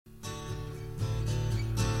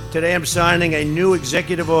Today I'm signing a new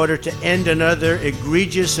executive order to end another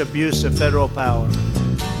egregious abuse of federal power.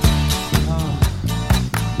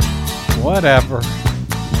 Whatever.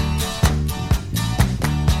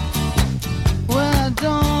 Well, I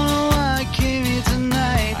don't know why I came here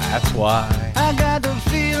tonight. That's why. I got the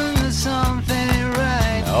feeling that something ain't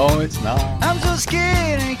right. No, it's not. I'm so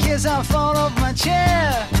scared in case I fall off my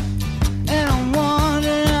chair. And I'm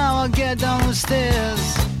wondering how I'll get down the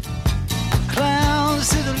stairs. Clowns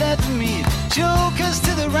to the left of me, jokers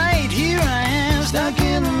to the right. Here I am, stuck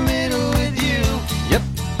in the middle with you. Yep.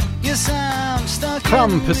 Yes, I'm stuck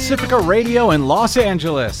From in the Pacifica Radio in Los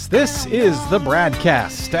Angeles, this is the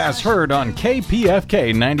BradCast, as heard on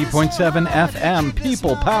KPFK 90.7 FM,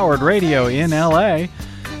 people-powered radio in LA.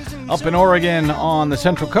 Up in Oregon on the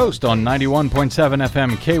Central Coast on 91.7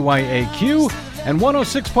 FM KYAQ and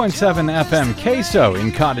 106.7 FM KSO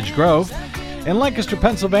in Cottage Grove. In Lancaster,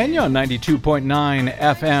 Pennsylvania on 92.9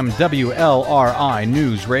 FM WLRI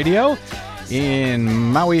News Radio. In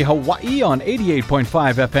Maui, Hawaii on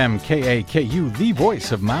 88.5 FM KAKU, the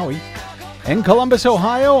voice of Maui. In Columbus,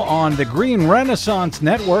 Ohio on the Green Renaissance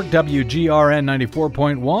Network, WGRN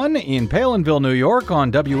 94.1. In Palinville, New York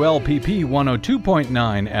on WLPP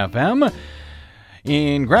 102.9 FM.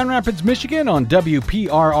 In Grand Rapids, Michigan on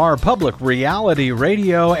WPRR Public Reality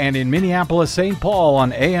Radio. And in Minneapolis, St. Paul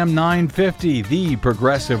on AM 950, the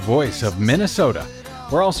progressive voice of Minnesota.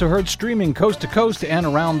 We're also heard streaming coast to coast and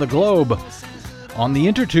around the globe on the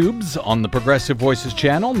Intertubes, on the Progressive Voices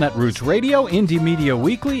channel, Netroots Radio, Indie Media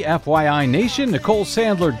Weekly, FYI Nation,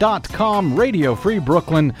 NicoleSandler.com, Radio Free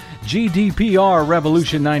Brooklyn, GDPR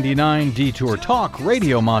Revolution 99, Detour Talk,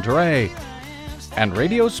 Radio Monterey, and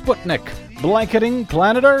Radio Sputnik. Blanketing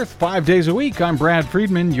planet Earth 5 days a week. I'm Brad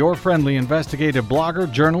Friedman, your friendly investigative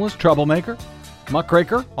blogger, journalist, troublemaker,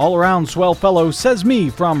 muckraker, all-around swell fellow, says me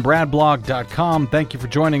from bradblog.com. Thank you for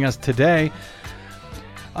joining us today.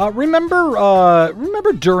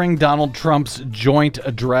 Remember during Donald Trump's joint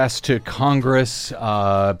address to Congress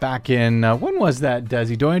back in, when was that,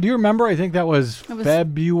 Desi? Do you remember? I think that was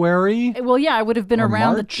February? Well, yeah, it would have been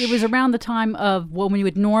around March? it was around the time of when we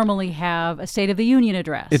would normally have a State of the Union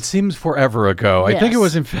address. It seems forever ago. Yes. I think it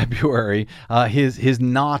was in February, his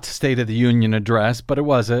not State of the Union address, but it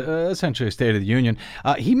was essentially a State of the Union.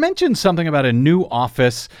 He mentioned something about a new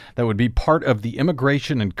office that would be part of the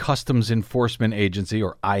Immigration and Customs Enforcement Agency,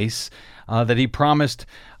 or ICE, that he promised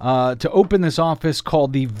to open this office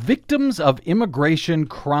called the Victims of Immigration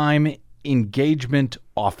Crime Engagement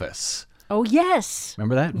Office. Oh, yes.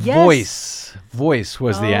 Remember that? Yes. Voice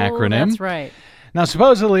was the acronym. That's right. Now,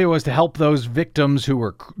 supposedly it was to help those victims who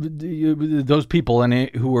were, those people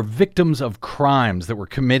who were victims of crimes that were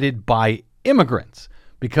committed by immigrants.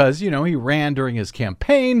 Because, he ran during his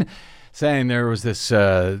campaign saying there was this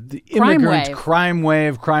immigrant crime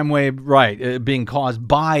wave, right, being caused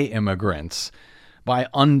by immigrants, by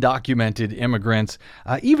undocumented immigrants,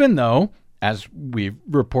 even though, as we've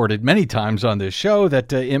reported many times on this show,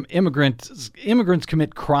 that immigrants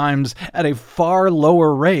commit crimes at a far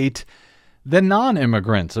lower rate than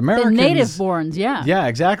non-immigrants. Americans, the native-borns, yeah. Yeah,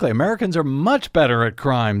 exactly. Americans are much better at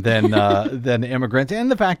crime than than immigrants.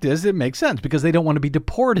 And the fact is, it makes sense because they don't want to be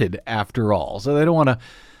deported after all. So they don't want to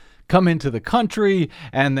come into the country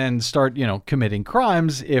and then start, committing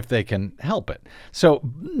crimes if they can help it. So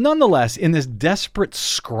nonetheless, in this desperate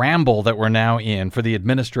scramble that we're now in for the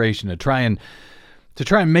administration to try and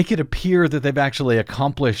make it appear that they've actually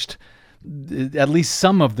accomplished at least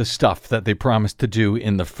some of the stuff that they promised to do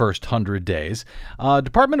in the first 100 days,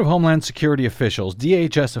 Department of Homeland Security officials,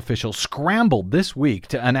 DHS officials, scrambled this week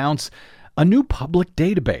to announce a new public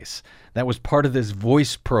database that was part of this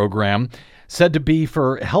voice program said to be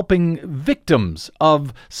for helping victims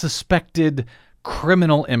of suspected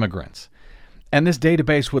criminal immigrants. And this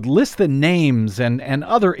database would list the names and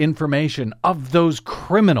other information of those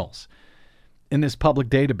criminals in this public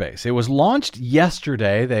database. It was launched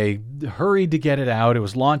yesterday. They hurried to get it out. It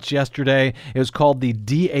was launched yesterday. It was called the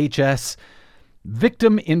DHS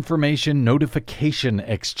Victim Information Notification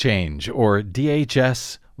Exchange, or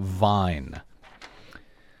DHS Vine.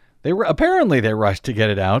 They rushed to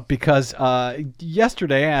get it out because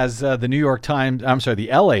yesterday, as the the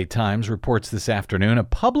LA Times reports this afternoon, a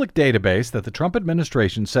public database that the Trump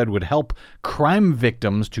administration said would help crime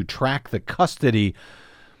victims to track the custody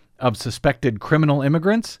of suspected criminal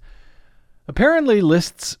immigrants apparently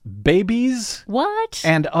lists babies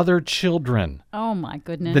and other children. Oh, my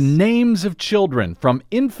goodness. The names of children, from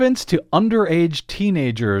infants to underage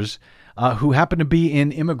teenagers who happen to be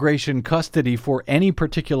in immigration custody for any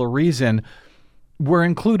particular reason, were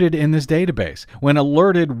included in this database. When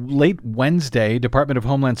alerted late Wednesday, Department of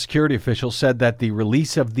Homeland Security officials said that the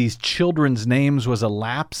release of these children's names was a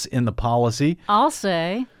lapse in the policy. I'll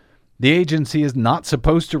say. The agency is not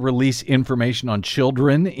supposed to release information on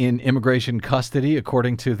children in immigration custody,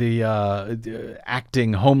 according to the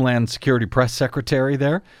acting Homeland Security press secretary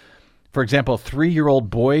there. For example, a 3-year-old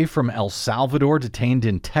boy from El Salvador detained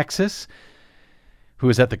in Texas, who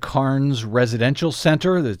is at the Carnes Residential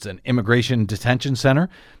Center, that's an immigration detention center,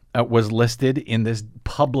 was listed in this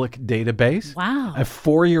public database. Wow. A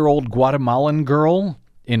 4-year-old Guatemalan girl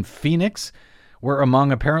in Phoenix were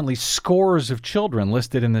among apparently scores of children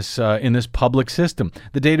listed in this public system.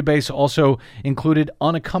 The database also included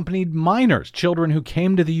unaccompanied minors, children who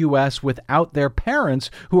came to the U.S. without their parents,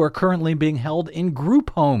 who are currently being held in group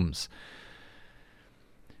homes.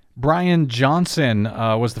 Brian Johnson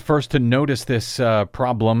was the first to notice this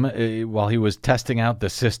problem while he was testing out the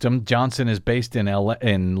system. Johnson is based in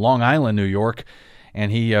Long Island, New York,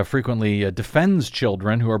 and he frequently defends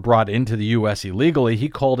children who are brought into the U.S. illegally. He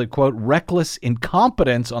called it, quote, reckless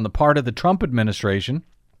incompetence on the part of the Trump administration.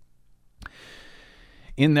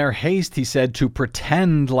 In their haste, he said, to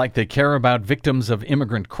pretend like they care about victims of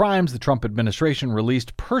immigrant crimes, the Trump administration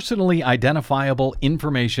released personally identifiable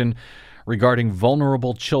information regarding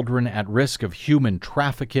vulnerable children at risk of human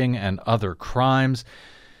trafficking and other crimes.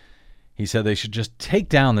 He said they should just take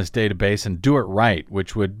down this database and do it right,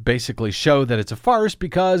 which would basically show that it's a farce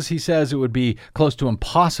because he says it would be close to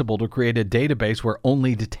impossible to create a database where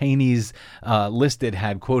only detainees listed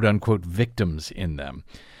had quote-unquote victims in them.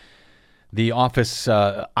 The office,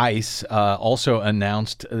 ICE, also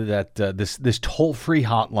announced that this toll-free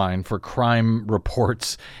hotline for crime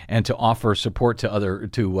reports and to offer support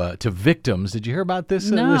to victims. Did you hear about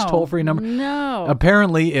this? No. This toll-free number? No.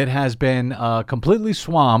 Apparently, it has been completely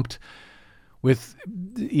swamped with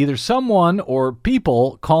either someone or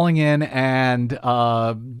people calling in and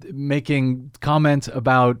making comments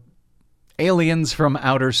about aliens from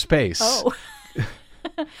outer space. Oh.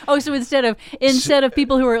 Oh, so instead of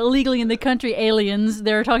people who are illegally in the country, aliens,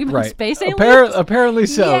 they're talking about space aliens? Apparently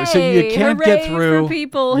so. Yay, so you can't get through. For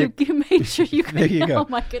people who made sure you could. There you go. Oh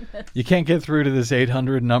my goodness. You can't get through to this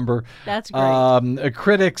 800 number. That's great.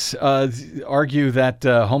 Critics argue that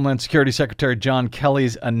Homeland Security Secretary John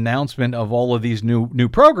Kelly's announcement of all of these new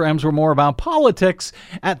programs were more about politics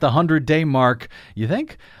at the 100-day mark, you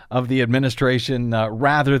think, of the administration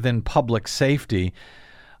rather than public safety.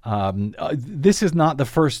 This is not the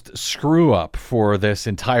first screw-up for this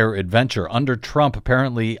entire adventure. Under Trump,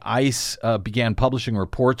 apparently, ICE began publishing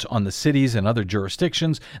reports on the cities and other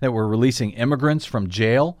jurisdictions that were releasing immigrants from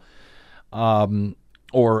jail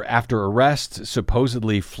or after arrest,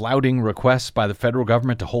 supposedly flouting requests by the federal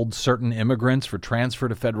government to hold certain immigrants for transfer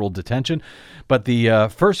to federal detention. But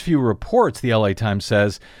the first few reports, the LA Times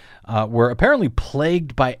says, were apparently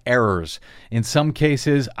plagued by errors. In some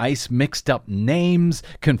cases, ICE mixed up names,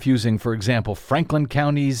 confusing, for example, Franklin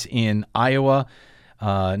counties in Iowa,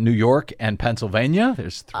 New York, and Pennsylvania.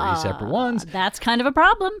 There's 3 separate ones. That's kind of a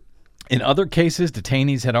problem. In other cases,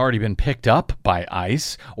 detainees had already been picked up by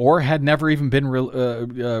ICE or had never even been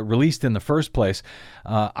released in the first place.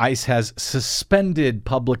 ICE has suspended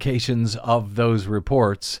publications of those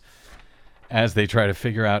reports as they try to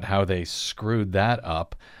figure out how they screwed that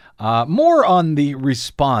up. More on the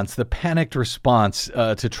response, the panicked response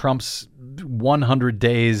to Trump's 100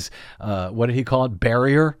 days, what did he call it,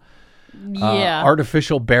 barrier? Yeah.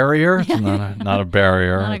 Artificial barrier. It's not a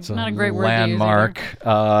barrier. It's not a great word landmark. to use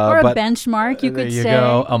or a benchmark, you could say. There you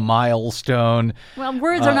go, a milestone. Well,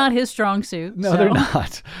 words are not his strong suit. No, they're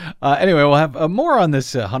not. Anyway, we'll have more on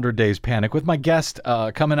this 100 Days Panic with my guest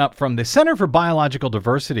coming up from the Center for Biological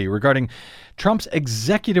Diversity regarding Trump's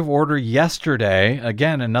executive order yesterday.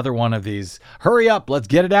 Again, another one of these, hurry up, let's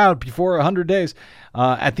get it out before 100 days,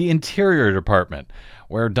 at the Interior Department,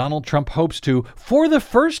 where Donald Trump hopes to, for the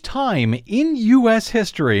first time in U.S.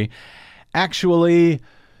 history, actually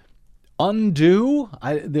undo,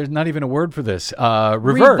 there's not even a word for this,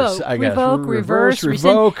 reverse, revoke, I guess.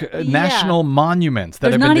 Revoke national monuments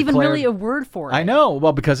that There's have been not declared. even really a word for it. I know,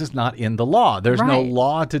 well, because it's not in the law. There's no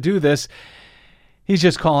law to do this. He's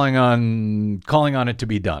just calling on it to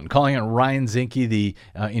be done, calling on Ryan Zinke, the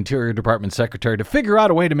Interior Department Secretary, to figure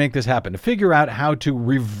out a way to make this happen, to figure out how to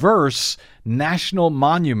reverse national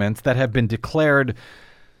monuments that have been declared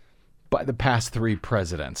by the past 3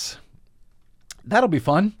 presidents. That'll be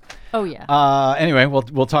fun. Oh, yeah. Anyway,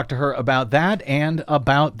 we'll talk to her about that and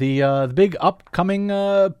about the big upcoming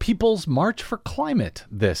People's March for Climate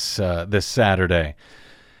this Saturday.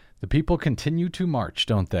 The people continue to march,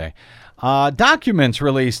 don't they? Documents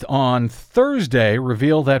released on Thursday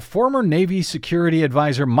reveal that former Navy security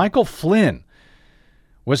advisor Michael Flynn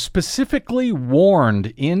was specifically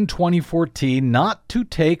warned in 2014 not to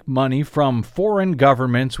take money from foreign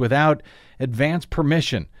governments without advance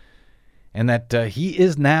permission, and that he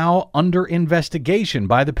is now under investigation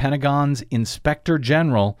by the Pentagon's Inspector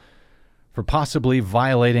General for possibly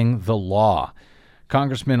violating the law.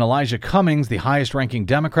 Congressman Elijah Cummings, the highest-ranking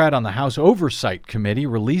Democrat on the House Oversight Committee,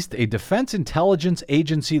 released a Defense Intelligence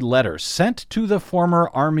Agency letter sent to the former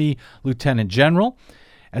Army Lieutenant General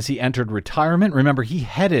as he entered retirement. Remember, he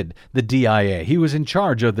headed the DIA. He was in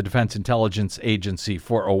charge of the Defense Intelligence Agency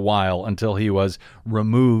for a while until he was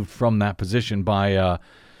removed from that position by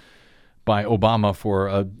Obama for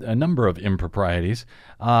a number of improprieties.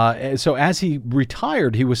 So as he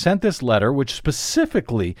retired, he was sent this letter, which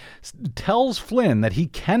specifically tells Flynn that he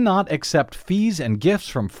cannot accept fees and gifts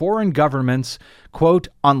from foreign governments, quote,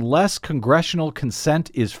 unless congressional consent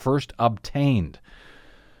is first obtained.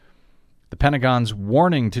 The Pentagon's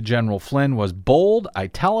warning to General Flynn was bold,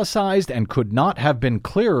 italicized, and could not have been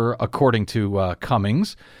clearer, according to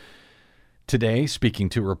Cummings. Today, speaking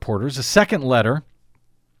to reporters, a second letter,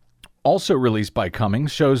 also released by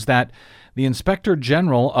Cummings, shows that the Inspector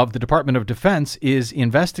General of the Department of Defense is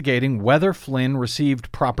investigating whether Flynn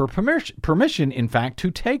received proper permission, in fact, to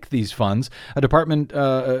take these funds. A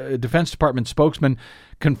Defense Department spokesman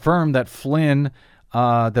confirmed that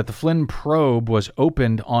that the Flynn probe was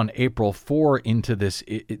opened on April 4 into this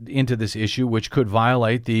issue, which could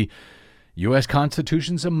violate the U.S.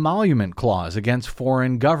 Constitution's emolument clause against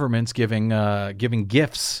foreign governments giving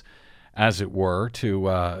gifts, as it were, to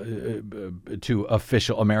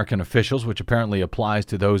American officials, which apparently applies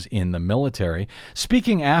to those in the military.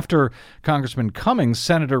 Speaking after Congressman Cummings,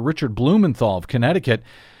 Senator Richard Blumenthal of Connecticut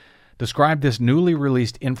described this newly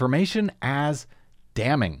released information as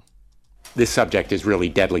damning. This subject is really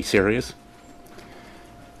deadly serious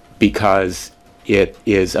because it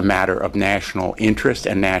is a matter of national interest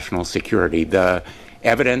and national security. The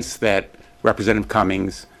evidence that Representative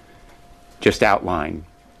Cummings just outlined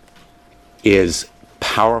is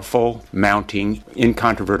powerful, mounting,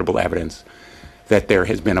 incontrovertible evidence that there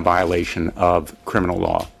has been a violation of criminal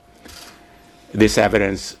law. This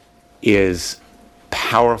evidence is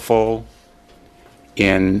powerful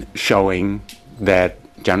in showing that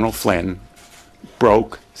General Flynn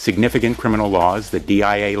broke significant criminal laws. The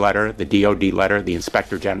DIA letter, the DOD letter, the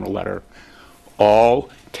Inspector General letter,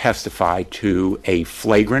 all testify to a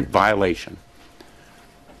flagrant violation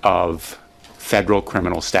of federal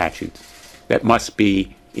criminal statutes that must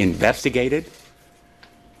be investigated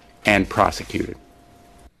and prosecuted.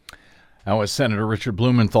 That was Senator Richard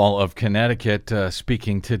Blumenthal of Connecticut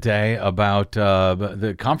speaking today about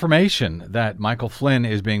the confirmation that Michael Flynn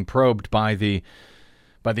is being probed by the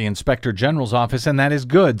Inspector General's office, and that is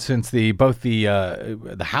good, since both the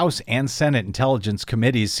House and Senate Intelligence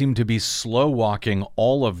Committees seem to be slow-walking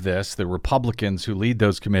all of this. The Republicans who lead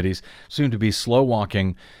those committees seem to be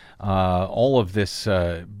slow-walking all of this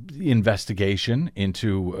investigation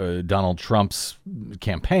into Donald Trump's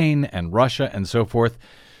campaign and Russia and so forth.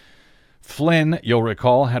 Flynn, you'll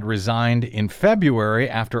recall, had resigned in February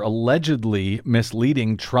after allegedly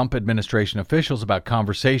misleading Trump administration officials about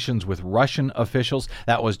conversations with Russian officials.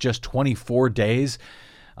 That was just 24 days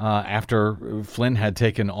after Flynn had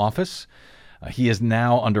taken office. He is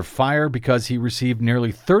now under fire because he received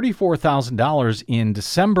nearly $34,000 in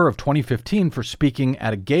December of 2015 for speaking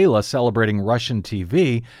at a gala celebrating Russian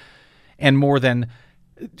TV, and more than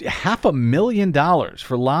 $500,000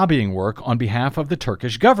 for lobbying work on behalf of the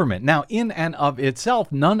Turkish government. Now, in and of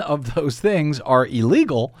itself, none of those things are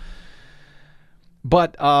illegal.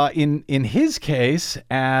 But in his case,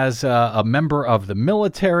 as a member of the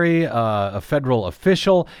military, a federal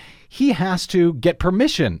official, he has to get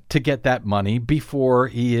permission to get that money before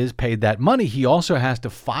he is paid that money. He also has to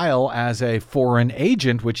file as a foreign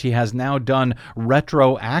agent, which he has now done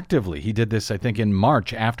retroactively. He did this, I think, in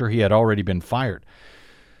March after he had already been fired.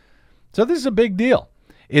 So this is a big deal.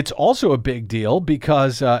 It's also a big deal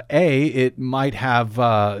because it might have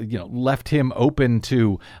left him open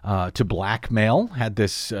to blackmail had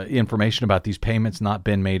this information about these payments not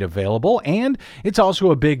been made available, and it's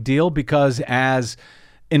also a big deal because as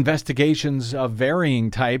investigations of varying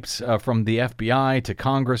types from the FBI to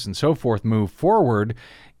Congress and so forth move forward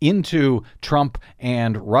into Trump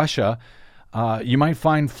and Russia, you might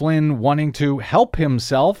find Flynn wanting to help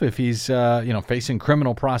himself. If he's facing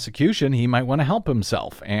criminal prosecution, he might want to help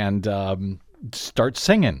himself and start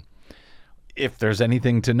singing if there's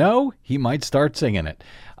anything to know, he might start singing it.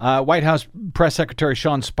 White House Press Secretary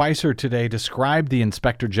Sean Spicer today described the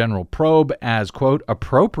Inspector General probe as, quote,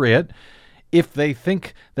 appropriate. If they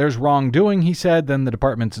think there's wrongdoing, he said, then the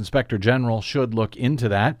department's Inspector General should look into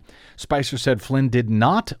that. Spicer said Flynn did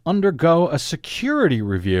not undergo a security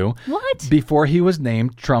review before he was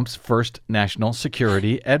named Trump's first national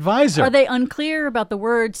security advisor. Are they unclear about the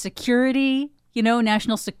word security? You know,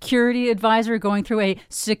 national security advisor going through a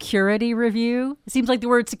security review? It seems like the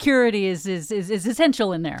word security is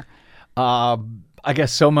essential in there. I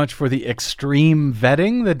guess so much for the extreme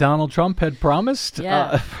vetting that Donald Trump had promised.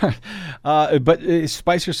 Yeah. But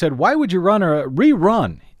Spicer said, why would you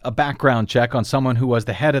rerun a background check on someone who was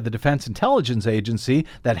the head of the Defense Intelligence Agency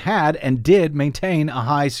that had and did maintain a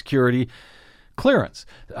high security clearance,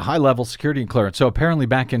 a high-level security clearance? So apparently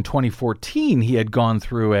back in 2014, he had gone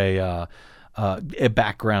through a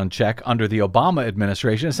background check under the Obama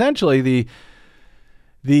administration. Essentially,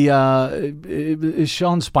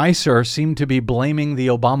 Sean Spicer seemed to be blaming the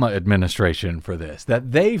Obama administration for this,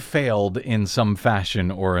 that they failed in some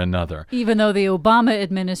fashion or another. Even though the Obama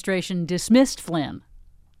administration dismissed Flynn.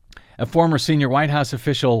 A former senior White House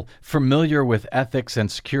official familiar with ethics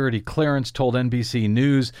and security clearance told NBC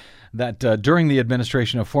News that during the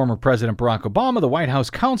administration of former President Barack Obama, the White House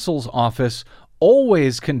counsel's office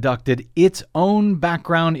always conducted its own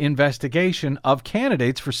background investigation of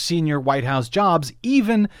candidates for senior White House jobs,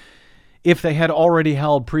 even if they had already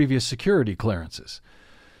held previous security clearances.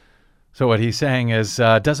 So what he's saying is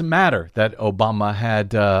it doesn't matter that Obama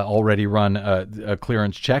had already run a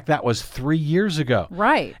clearance check. That was 3 years ago.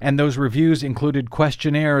 Right. And those reviews included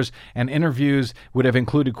questionnaires, and interviews would have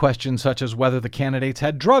included questions such as whether the candidates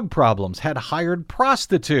had drug problems, had hired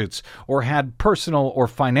prostitutes, or had personal or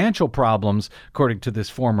financial problems, according to this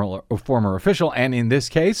former official. And in this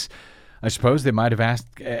case, I suppose they might have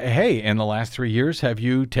asked, hey, in the last 3 years, have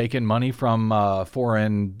you taken money from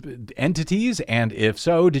foreign entities? And if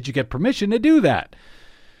so, did you get permission to do that?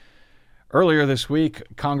 Earlier this week,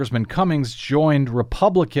 Congressman Cummings joined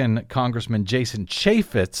Republican Congressman Jason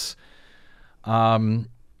Chaffetz, who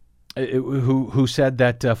said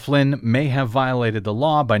that Flynn may have violated the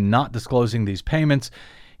law by not disclosing these payments.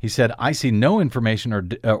 He said, I see no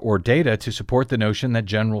information or data to support the notion that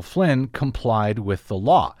General Flynn complied with the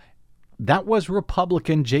law. That was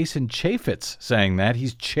Republican Jason Chaffetz saying that.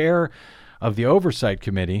 He's chair of the Oversight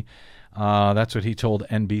Committee. That's what he told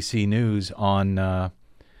NBC News on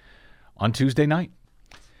Tuesday night.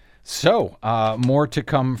 So more to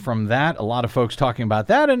come from that. A lot of folks talking about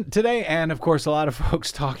that today. And, of course, a lot of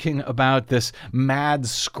folks talking about this mad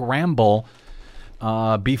scramble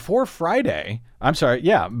before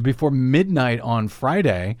midnight on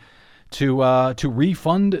Friday to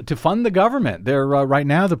fund the government. They're right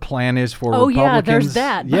now the plan is for Republicans. Oh yeah, there's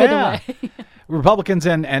that. By the way. Republicans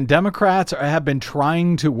and Democrats have been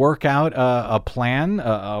trying to work out a plan,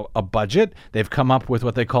 a budget. They've come up with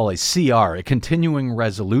what they call a CR, a continuing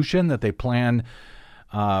resolution that they plan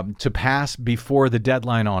to pass before the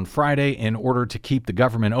deadline on Friday in order to keep the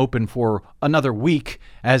government open for another week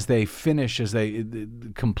as they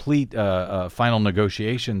complete final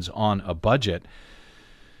negotiations on a budget.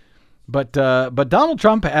 But Donald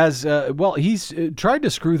Trump has, he's tried to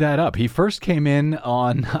screw that up. He first came in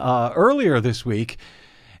on earlier this week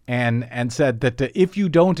and said that if you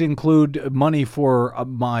don't include money for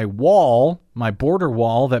my border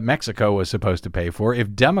wall that Mexico was supposed to pay for,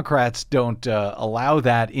 if Democrats don't allow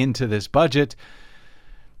that into this budget,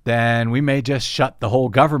 then we may just shut the whole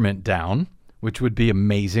government down, which would be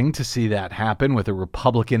amazing to see that happen with a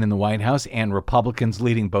Republican in the White House and Republicans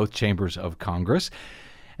leading both chambers of Congress.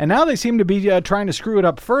 And now they seem to be trying to screw it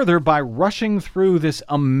up further by rushing through this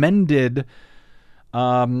amended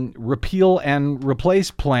repeal and replace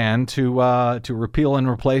plan to repeal and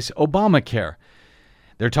replace Obamacare.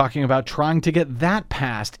 They're talking about trying to get that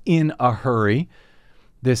passed in a hurry.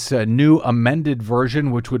 This new amended version,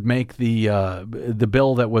 which would make the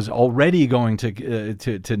bill that was already going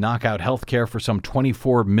to knock out health care for some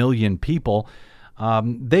 24 million people,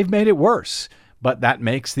 they've made it worse. But that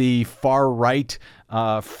makes the far-right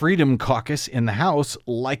Freedom Caucus in the House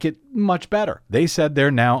like it much better. They said they're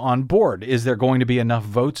now on board. Is there going to be enough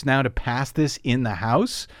votes now to pass this in the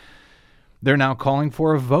House? They're now calling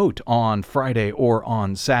for a vote on Friday or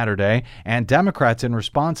on Saturday. And Democrats in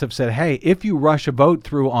response have said, hey, if you rush a vote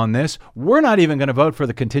through on this, we're not even going to vote for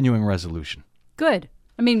the continuing resolution. Good.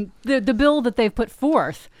 I mean, the bill that they've put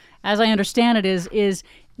forth, as I understand it, is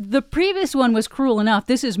The previous one was cruel enough.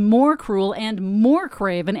 This is more cruel and more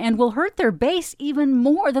craven and will hurt their base even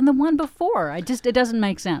more than the one before. It doesn't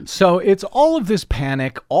make sense. So it's all of this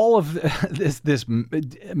panic, all of this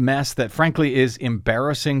mess that frankly is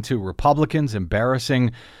embarrassing to Republicans,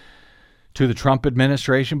 embarrassing to the Trump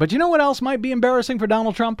administration. But you know what else might be embarrassing for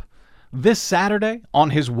Donald Trump? This Saturday, on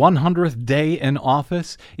his 100th day in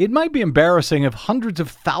office, it might be embarrassing if hundreds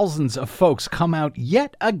of thousands of folks come out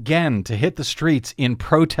yet again to hit the streets in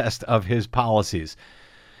protest of his policies.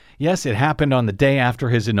 Yes, it happened on the day after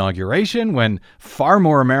his inauguration when far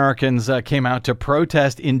more Americans came out to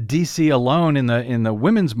protest in D.C. alone in the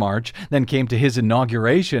Women's March than came to his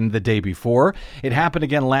inauguration the day before. It happened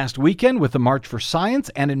again last weekend with the March for Science,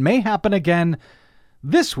 and it may happen again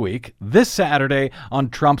this week, this Saturday, on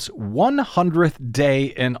Trump's 100th day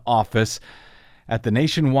in office at the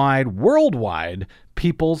nationwide, worldwide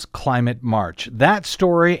People's Climate March. That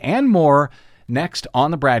story and more next on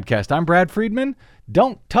the BradCast. I'm Brad Friedman.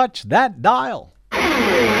 Don't touch that dial.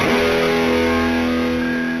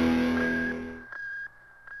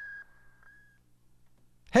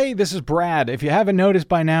 Hey, this is Brad. If you haven't noticed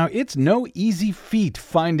by now, it's no easy feat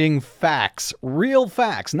finding facts, real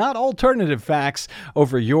facts, not alternative facts,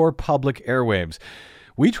 over your public airwaves.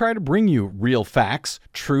 We try to bring you real facts,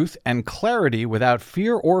 truth, and clarity without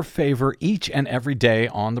fear or favor each and every day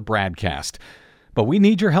on the BradCast. But we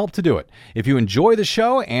need your help to do it. If you enjoy the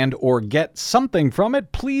show and or get something from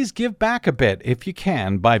it, please give back a bit if you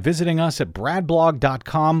can by visiting us at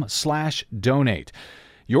bradblog.com/donate.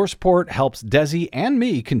 Your support helps Desi and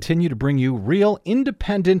me continue to bring you real,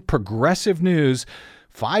 independent, progressive news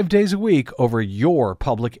 5 days a week over your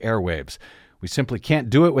public airwaves. We simply can't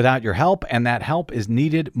do it without your help, and that help is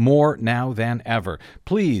needed more now than ever.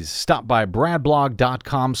 Please stop by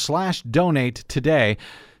bradblog.com/donate today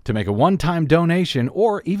to make a one-time donation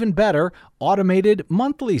or, even better, automated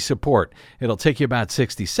monthly support. It'll take you about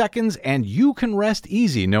 60 seconds, and you can rest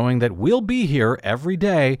easy knowing that we'll be here every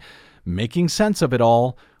day making sense of it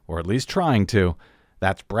all, or at least trying to.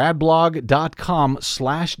 That's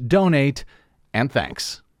bradblog.com/donate, and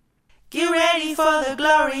thanks. Get ready for the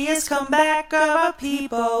glorious comeback of our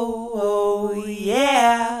people. Oh,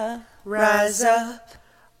 yeah. Rise up,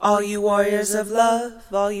 all you warriors of love,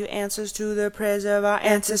 all you answers to the prayers of our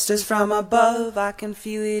ancestors from above. I can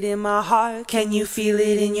feel it in my heart. Can you feel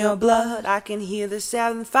it in your blood? I can hear the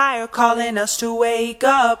seventh fire calling us to wake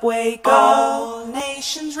up, wake up. All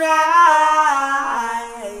nations rise.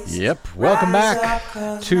 Yep. Welcome back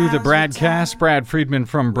to the BradCast. Brad Friedman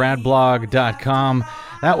from bradblog.com.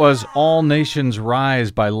 That was All Nations Rise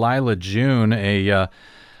by Lila June, a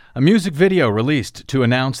music video released to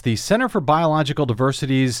announce the Center for Biological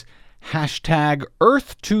Diversity's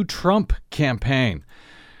 #EarthToTrump campaign.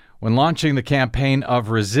 When launching the campaign of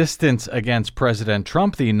resistance against President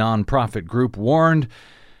Trump, the nonprofit group warned,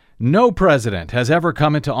 no president has ever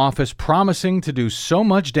come into office promising to do so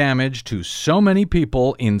much damage to so many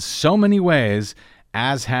people in so many ways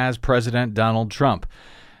as has President Donald Trump.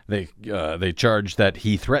 They charge that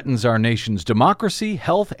he threatens our nation's democracy,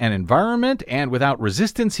 health, and environment, and without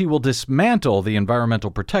resistance, he will dismantle the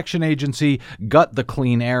Environmental Protection Agency, gut the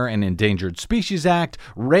Clean Air and Endangered Species Act,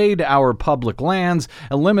 raid our public lands,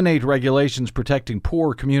 eliminate regulations protecting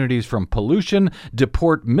poor communities from pollution,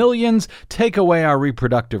 deport millions, take away our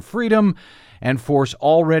reproductive freedom, and force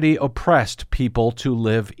already oppressed people to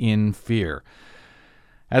live in fear.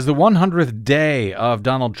 As the 100th day of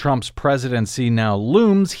Donald Trump's presidency now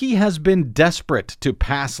looms, he has been desperate to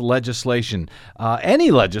pass legislation,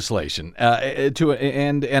 any legislation,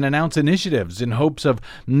 and announce initiatives in hopes of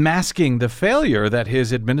masking the failure that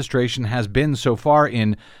his administration has been so far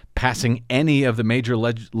in passing any of the major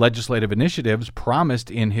legislative initiatives promised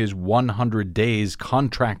in his 100 days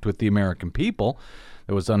contract with the American people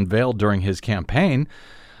that was unveiled during his campaign.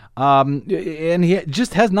 And he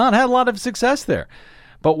just has not had a lot of success there.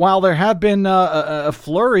 But while there have been a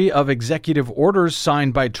flurry of executive orders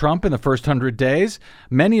signed by Trump in the first 100 days,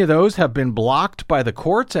 many of those have been blocked by the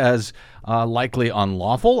courts as likely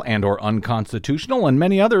unlawful and or unconstitutional, and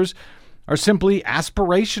many others are simply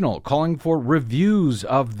aspirational, calling for reviews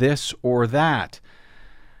of this or that.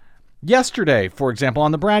 Yesterday, for example,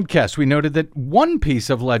 on the BradCast, we noted that one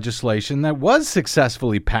piece of legislation that was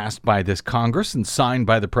successfully passed by this Congress and signed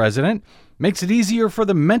by the president makes it easier for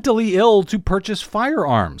the mentally ill to purchase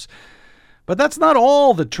firearms. But that's not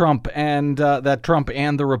all that Trump and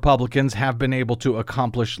the Republicans have been able to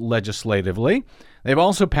accomplish legislatively. They've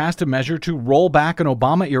also passed a measure to roll back an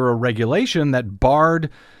Obama-era regulation that barred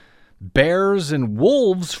bears and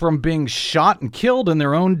wolves from being shot and killed in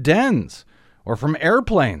their own dens or from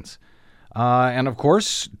airplanes. And of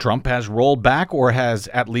course, Trump has rolled back, or has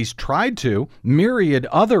at least tried to, myriad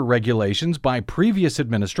other regulations by previous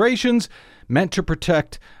administrations meant to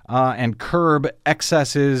protect and curb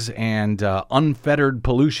excesses and unfettered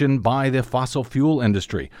pollution by the fossil fuel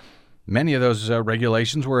industry. Many of those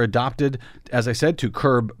regulations were adopted, as I said, to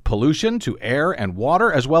curb pollution to air and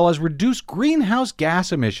water, as well as reduce greenhouse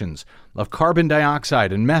gas emissions of carbon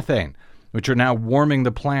dioxide and methane, which are now warming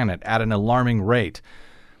the planet at an alarming rate.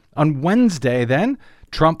 On Wednesday, then,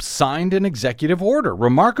 Trump signed an executive order,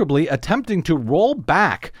 remarkably attempting to roll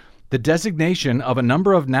back the designation of a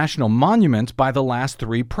number of national monuments by the last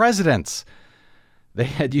three presidents. They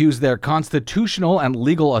had used their constitutional and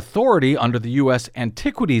legal authority under the U.S.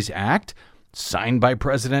 Antiquities Act, signed by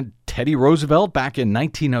President Teddy Roosevelt back in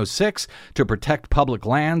 1906 to protect public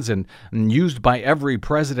lands and used by every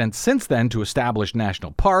president since then to establish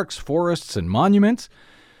national parks, forests, and monuments.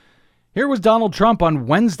 Here was Donald Trump on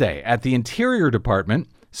Wednesday at the Interior Department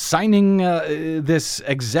signing this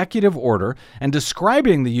executive order and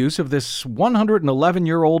describing the use of this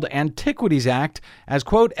 111-year-old Antiquities Act as,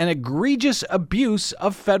 quote, an egregious abuse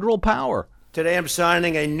of federal power. Today I'm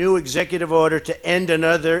signing a new executive order to end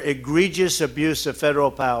another egregious abuse of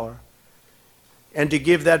federal power and to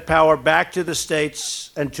give that power back to the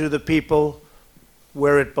states and to the people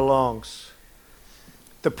where it belongs.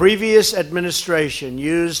 The previous administration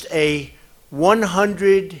used a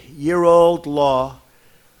 100-year-old law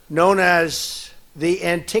known as the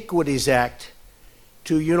Antiquities Act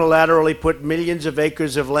to unilaterally put millions of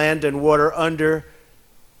acres of land and water under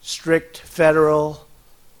strict federal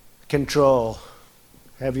control.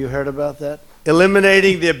 Have you heard about that?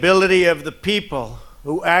 Eliminating the ability of the people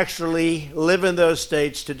who actually live in those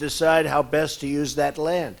states to decide how best to use that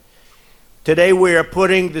land. Today we are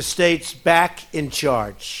putting the states back in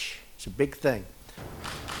charge. It's a big thing.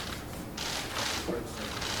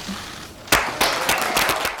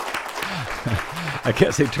 I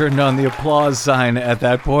guess they turned on the applause sign at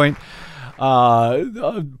that point.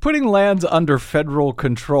 Putting lands under federal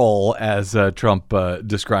control, as Trump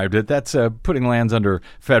described it, that's putting lands under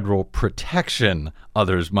federal protection,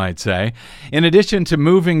 others might say. In addition to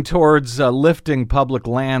moving towards lifting public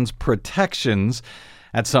lands protections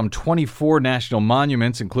at some 24 national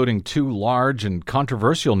monuments, including 2 large and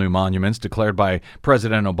controversial new monuments declared by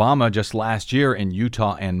President Obama just last year in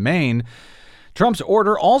Utah and Maine, Trump's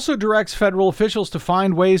order also directs federal officials to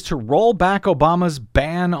find ways to roll back Obama's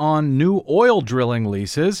ban on new oil drilling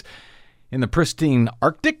leases in the pristine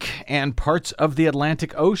Arctic and parts of the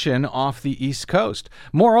Atlantic Ocean off the East Coast.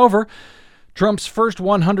 Moreover, Trump's first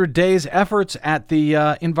 100 days efforts at the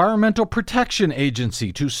Environmental Protection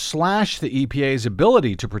Agency to slash the EPA's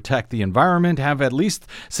ability to protect the environment have at least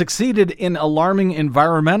succeeded in alarming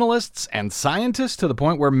environmentalists and scientists to the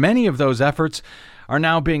point where many of those efforts are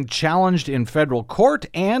now being challenged in federal court.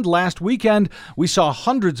 And last weekend, we saw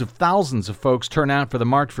hundreds of thousands of folks turn out for the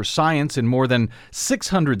March for Science in more than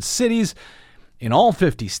 600 cities in all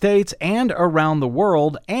 50 states and around the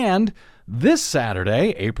world. And this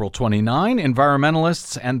Saturday, April 29,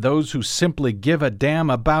 environmentalists and those who simply give a damn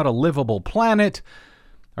about a livable planet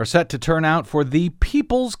are set to turn out for the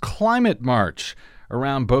People's Climate March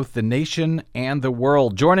around both the nation and the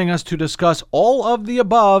world. Joining us to discuss all of the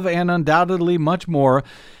above and undoubtedly much more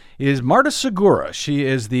is Marta Segura. She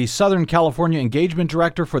is the Southern California Engagement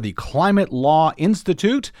Director for the Climate Law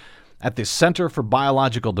Institute at the Center for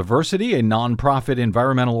Biological Diversity, a nonprofit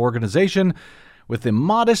environmental organization with the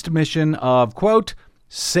modest mission of, quote,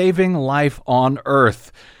 saving life on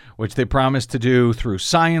Earth, which they promise to do through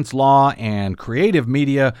science, law, and creative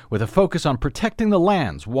media with a focus on protecting the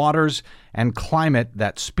lands, waters, and climate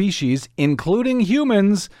that species, including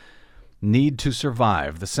humans, need to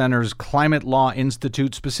survive. The center's Climate Law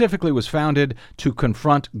Institute specifically was founded to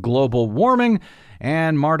confront global warming,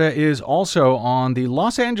 and Marta is also on the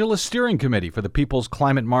Los Angeles Steering Committee for the People's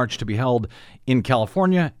Climate March to be held in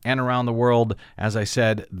California and around the world, as I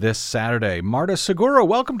said, this Saturday. Marta Segura,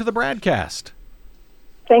 welcome to the BradCast.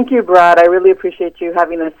 Thank you, Brad. I really appreciate you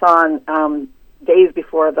having us on days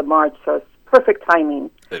before the march, so it's perfect timing.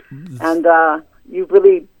 And you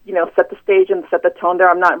really, set the stage and set the tone there.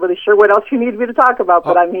 I'm not really sure what else you need me to talk about,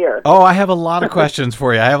 but I'm here. Oh, I have a lot of questions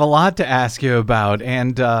for you. I have a lot to ask you about.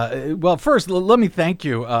 And, well, first, let me thank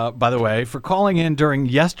you, by the way, for calling in during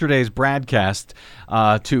yesterday's BradCast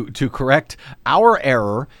to correct our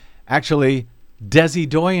error, actually Desi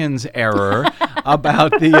Doyen's error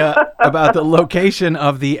about the location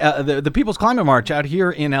of the People's Climate March out here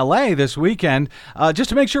in L.A. this weekend. Just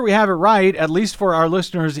to make sure we have it right, at least for our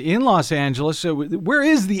listeners in Los Angeles, so where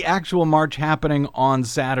is the actual march happening on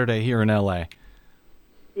Saturday here in L.A.?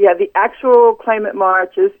 Yeah, the actual climate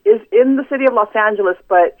march is in the city of Los Angeles,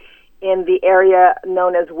 but in the area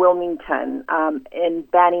known as Wilmington, in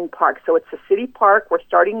Banning Park. So it's a city park. We're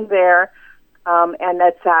starting there, and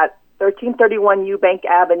that's at 1331 Eubank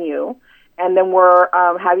Avenue. And then we're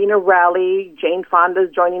having a rally. Jane Fonda is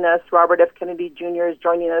joining us. Robert F. Kennedy Jr. is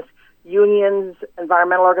joining us. Unions,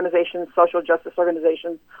 environmental organizations, social justice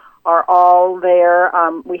organizations are all there.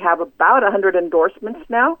 We have about 100 endorsements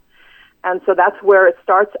now. And so that's where it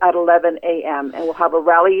starts at 11 a.m. And we'll have a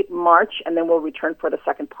rally march, and then we'll return for the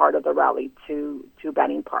second part of the rally to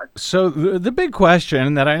Banning Park. So the big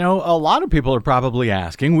question that I know a lot of people are probably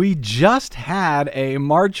asking, we just had a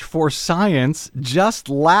March for Science just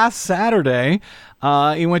last Saturday,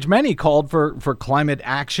 in which many called for climate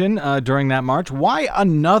action during that march. Why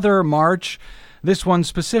another march? This one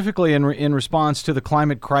specifically in response to the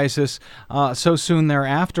climate crisis so soon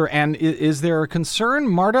thereafter. And is there a concern,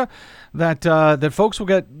 Marta, that folks will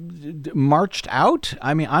get marched out?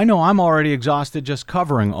 I mean, I know I'm already exhausted just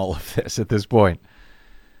covering all of this at this point.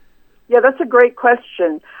 Yeah, that's a great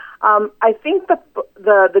question. I think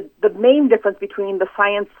the main difference between the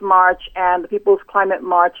Science March and the People's Climate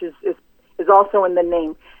March is also in the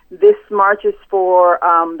name. This march is for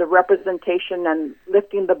the representation and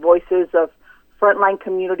lifting the voices of frontline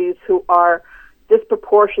communities who are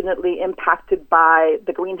disproportionately impacted by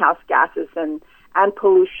the greenhouse gases and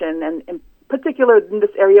pollution. And in particular, in this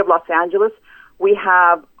area of Los Angeles, we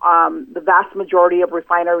have the vast majority of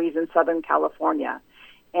refineries in Southern California.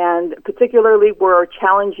 And particularly, we're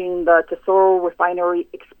challenging the Tesoro refinery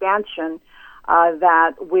expansion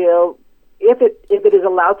that will, if it is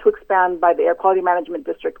allowed to expand by the Air Quality Management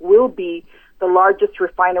District, will be the largest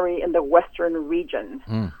refinery in the western region.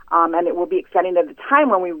 And it will be expanding at a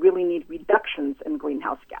time when we really need reductions in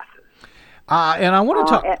greenhouse gases. And I want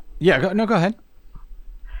to talk... Go ahead.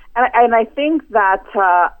 And I think that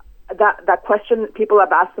that question people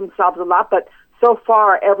have asked themselves a lot, but so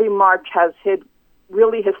far every march has hit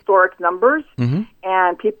really historic numbers,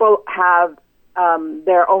 and people have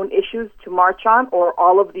their own issues to march on, or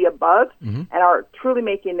all of the above, and are truly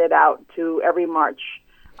making it out to every march.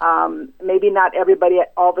 Maybe not everybody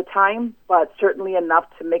all the time, but certainly enough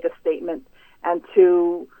to make a statement and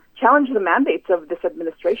to challenge the mandates of this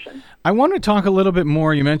administration. I want to talk a little bit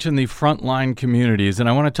more. You mentioned the frontline communities, and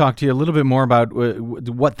I want to talk to you a little bit more about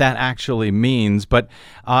what that actually means. But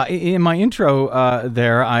in my intro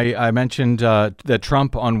there, I mentioned that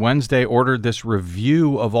Trump on Wednesday ordered this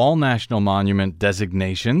review of all national monument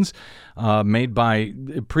designations made by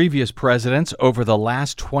previous presidents over the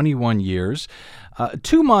last 21 years.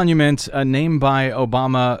 Two monuments named by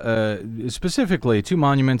Obama, specifically two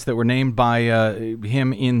monuments that were named by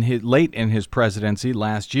him late in his presidency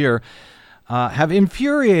last year, have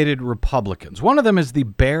infuriated Republicans. One of them is the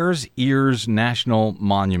Bears Ears National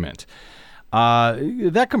Monument.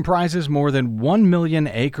 That comprises more than 1 million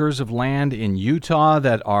acres of land in Utah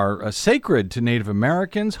that are sacred to Native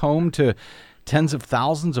Americans, home to tens of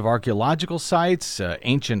thousands of archaeological sites,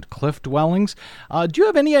 ancient cliff dwellings. Do you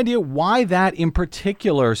have any idea why that in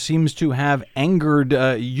particular seems to have angered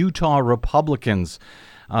Utah Republicans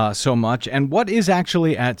so much? And what is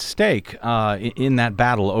actually at stake in that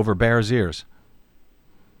battle over Bears Ears?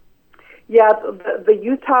 Yeah, the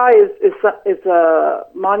Utah is a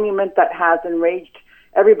monument that has enraged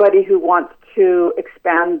everybody who wants to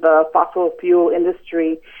expand the fossil fuel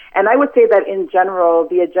industry. And I would say that in general,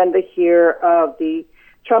 the agenda here of the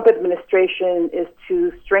Trump administration is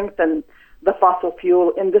to strengthen the fossil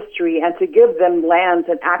fuel industry and to give them lands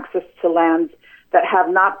and access to lands that have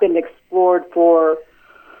not been explored for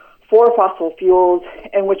fossil fuels,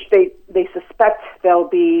 in which they suspect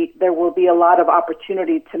there will be a lot of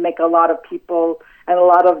opportunity to make a lot of people and a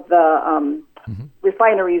lot of the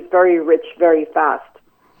refineries very rich very fast.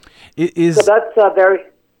 So that's very...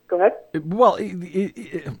 Go ahead. Well,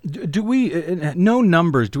 do we no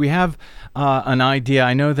numbers? Do we have an idea?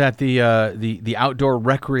 I know that the outdoor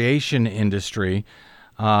recreation industry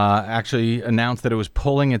actually announced that it was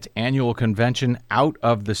pulling its annual convention out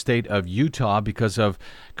of the state of Utah because of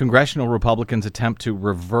congressional Republicans' attempt to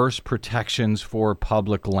reverse protections for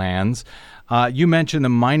public lands. You mentioned the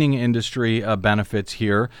mining industry benefits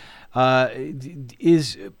here.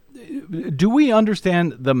 Do we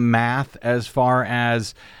understand the math as far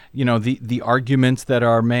as, you know, the arguments that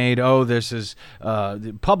are made? Oh, this is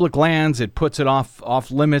public lands. It puts it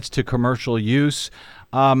off limits to commercial use.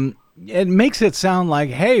 It makes it sound like,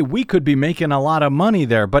 hey, we could be making a lot of money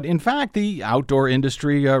there. But in fact, the outdoor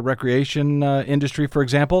industry, recreation industry, for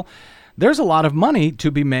example, there's a lot of money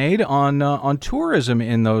to be made on tourism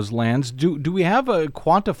in those lands. Do we have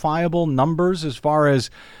quantifiable numbers as far as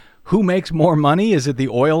who makes more money? Is it the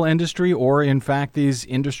oil industry, or in fact these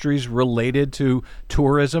industries related to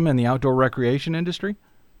tourism and the outdoor recreation industry?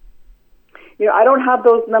 I don't have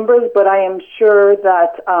those numbers, but I am sure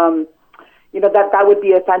that that would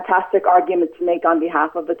be a fantastic argument to make on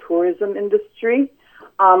behalf of the tourism industry.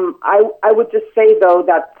 I would just say, though,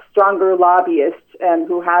 that stronger lobbyist and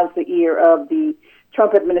who has the ear of the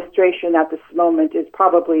Trump administration at this moment is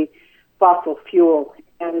probably fossil fuel,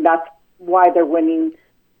 and that's why they're winning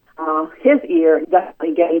his ear,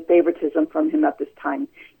 definitely getting favoritism from him at this time,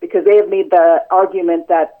 because they have made the argument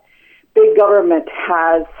that big government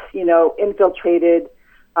has, infiltrated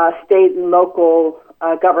state and local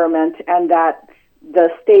government, and that the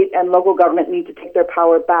state and local government need to take their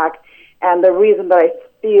power back. And the reason that I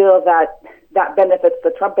feel that benefits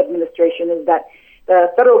the Trump administration is that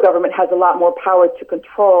the federal government has a lot more power to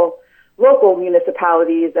control local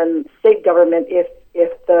municipalities and state government if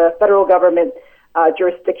the federal government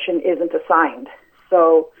jurisdiction isn't assigned.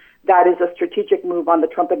 So that is a strategic move on the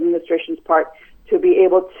Trump administration's part to be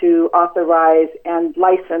able to authorize and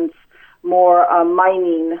license more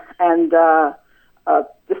mining and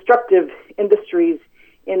destructive industries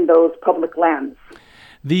in those public lands.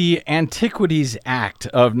 The Antiquities Act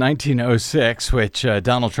of 1906, which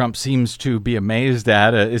Donald Trump seems to be amazed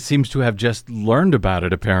at, it seems to have just learned about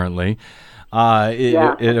it, apparently.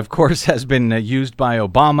 It, of course, has been used by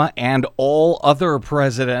Obama and all other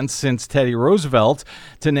presidents since Teddy Roosevelt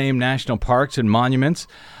to name national parks and monuments.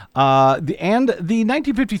 And the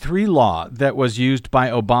 1953 law that was used by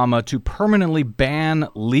Obama to permanently ban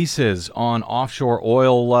leases on offshore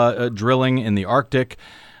oil drilling in the Arctic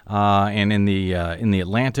and in the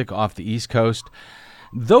Atlantic off the East Coast.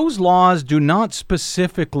 Those laws do not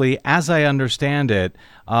specifically, as I understand it,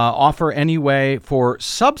 offer any way for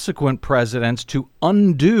subsequent presidents to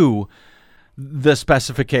undo the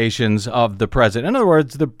specifications of the president. In other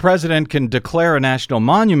words, the president can declare a national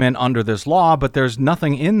monument under this law, but there's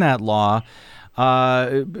nothing in that law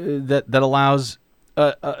that allows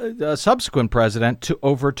a subsequent president to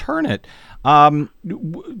overturn it.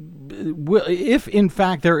 If, in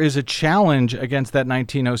fact, there is a challenge against that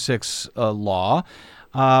 1906 law,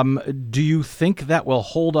 do you think that will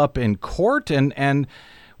hold up in court? And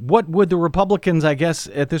what would the Republicans, I guess,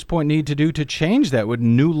 at this point need to do to change that? Would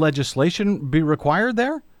new legislation be required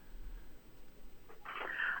there?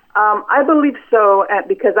 I believe so,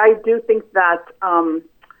 because I do think that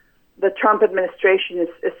the Trump administration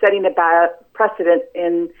is setting a bad precedent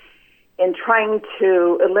in trying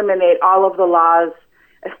to eliminate all of the laws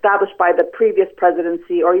established by the previous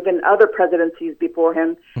presidency or even other presidencies before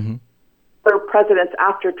him. Mm-hmm. Other presidents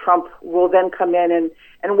after Trump will then come in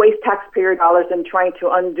and waste taxpayer dollars in trying to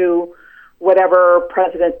undo whatever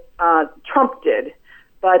President Trump did.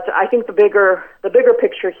 But I think the bigger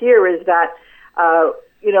picture here is that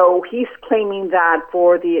he's claiming that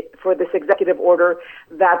for this executive order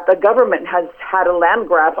that the government has had a land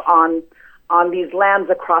grab on these lands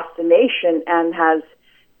across the nation and has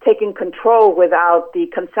taken control without the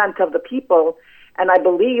consent of the people. And I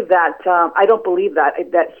believe that, I don't believe that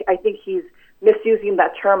I think he's misusing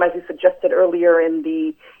that term, as you suggested earlier in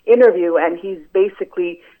the interview, and he's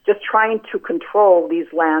basically just trying to control these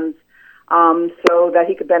lands so that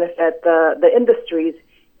he could benefit the industries.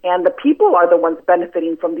 And the people are the ones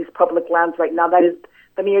benefiting from these public lands right now. That is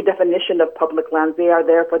the mere definition of public lands. They are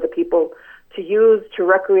there for the people to use, to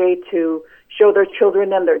recreate, to show their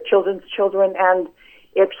children and their children's children. And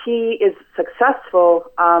if he is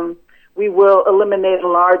successful, we will eliminate a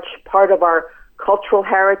large part of our cultural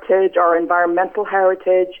heritage, our environmental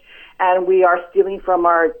heritage, and we are stealing from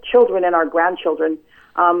our children and our grandchildren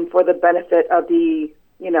for the benefit of the,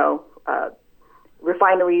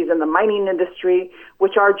 refineries and the mining industry,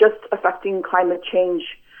 which are just affecting climate change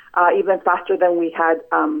even faster than we had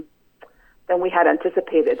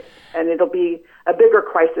anticipated. And it'll be a bigger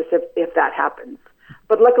crisis if that happens.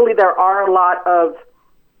 But luckily, there are a lot of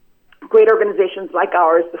great organizations like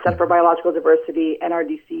ours, the Center for Biological Diversity,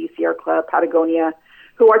 NRDC, Sierra Club, Patagonia,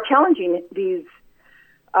 who are challenging these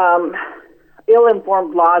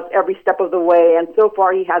ill-informed laws every step of the way. And so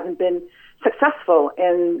far, he hasn't been successful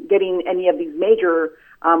in getting any of these major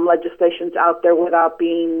legislations out there without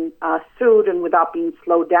being sued and without being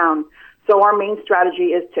slowed down. So our main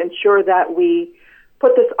strategy is to ensure that we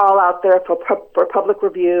put this all out there for public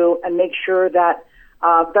review and make sure that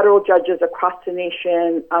federal judges across the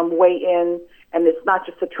nation weigh in, and it's not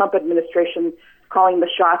just the Trump administration calling the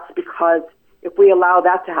shots, because if we allow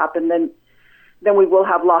that to happen, then we will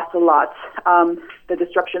have lost a lot. The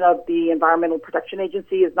destruction of the Environmental Protection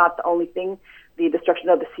Agency is not the only thing. The destruction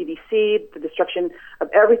of the CDC, the destruction of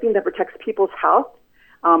everything that protects people's health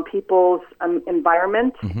people's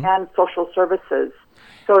environment and social services.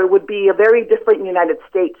 So it would be a very different United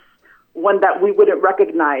States, one that we wouldn't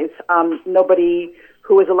recognize. Nobody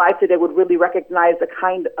who is alive today would really recognize the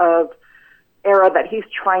kind of era that he's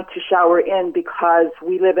trying to shower in, because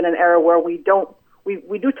we live in an era where we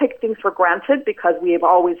do take things for granted because we have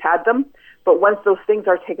always had them. But once those things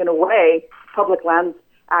are taken away, public lands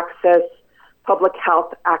access, public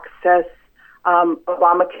health access,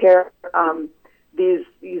 Obamacare, these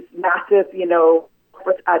massive,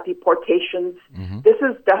 deportations. This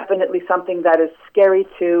is definitely something that is scary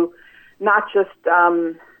to not just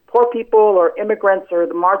poor people or immigrants or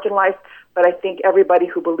the marginalized, but I think everybody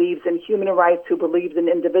who believes in human rights, who believes in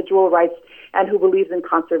individual rights, and who believes in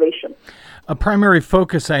conservation. A primary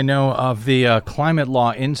focus, I know, of the Climate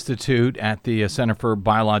Law Institute at the Center for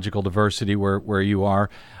Biological Diversity, where you are,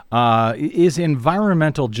 is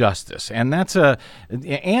environmental justice, and that's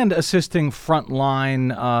and assisting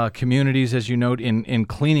frontline communities, as you note, in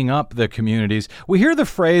cleaning up the communities. We hear the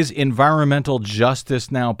phrase environmental justice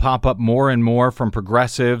now pop up more and more from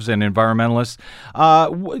progressives and environmentalists.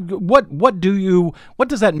 What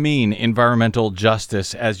does that mean, environmental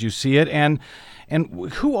justice, as you see it, and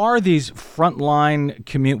who are these frontline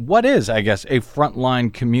what is, I guess, a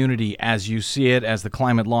frontline community as you see it, as the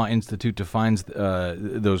Climate Law Institute defines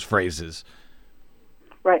those phrases?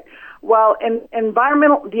 Right. Well, the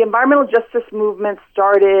environmental justice movement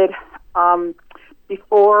started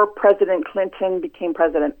before President Clinton became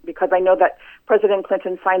president, because I know that President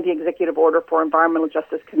Clinton signed the executive order for environmental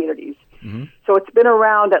justice communities. So it's been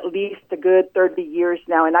around at least a good 30 years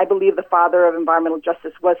now, and I believe the father of environmental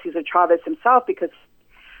justice was Cesar Chavez himself, because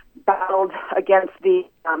he battled against the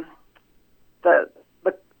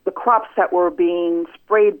crops that were being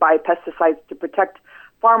sprayed by pesticides to protect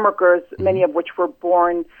farm workers, many of the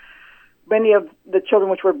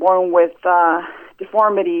children which were born with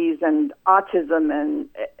deformities and autism,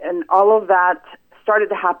 and all of that started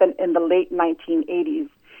to happen in the late 1980s.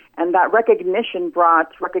 And that brought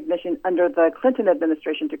recognition under the Clinton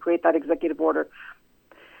administration to create that executive order.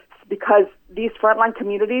 Because these frontline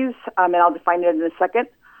communities, and I'll define it in a second,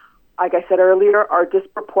 like I said earlier, are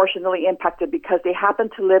disproportionately impacted because they happen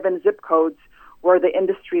to live in zip codes where the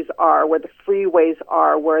industries are, where the freeways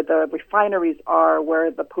are, where the refineries are,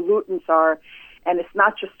 where the pollutants are. And it's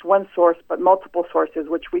not just one source, but multiple sources,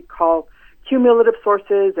 which we call cumulative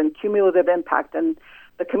sources and cumulative impact. And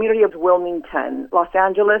the community of Wilmington, Los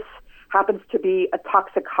Angeles, happens to be a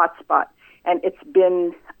toxic hotspot. And it's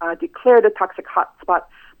been declared a toxic hotspot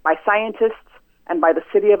by scientists and by the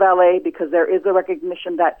city of LA, because there is a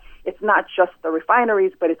recognition that it's not just the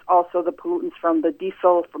refineries, but it's also the pollutants from the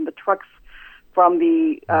diesel, from the trucks, from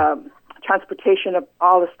the transportation of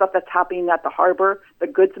all the stuff that's happening at the harbor, the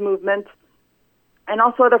goods movement, and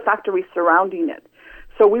also other factories surrounding it.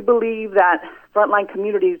 So we believe that frontline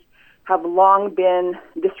communities have long been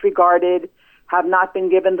disregarded, have not been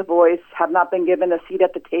given the voice, have not been given a seat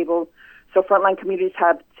at the table. So frontline communities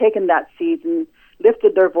have taken that seat and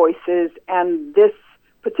lifted their voices, and this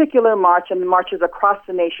particular march and the marches across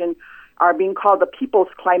the nation are being called the People's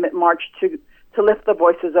Climate March to lift the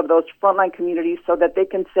voices of those frontline communities so that they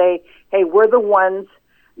can say, hey, we're the ones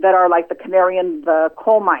that are like the canary in the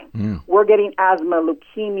coal mine. We're getting asthma,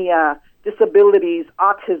 leukemia, disabilities,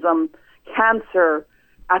 autism, cancer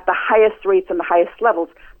at the highest rates and the highest levels,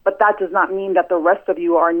 but that does not mean that the rest of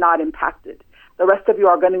you are not impacted. The rest of you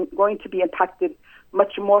are going to be impacted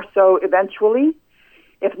much more so eventually,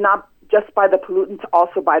 if not just by the pollutants,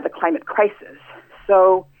 also by the climate crisis.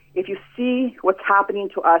 So if you see what's happening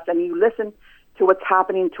to us and you listen to what's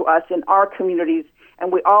happening to us in our communities,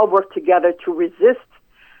 and we all work together to resist,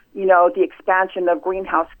 the expansion of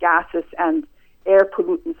greenhouse gases and air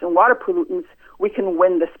pollutants and water pollutants, we can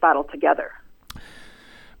win this battle together.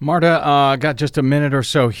 Marta, got just a minute or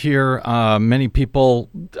so here. Many people,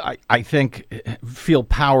 I think, feel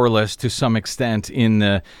powerless to some extent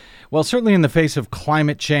certainly in the face of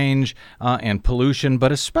climate change and pollution,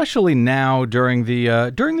 but especially now during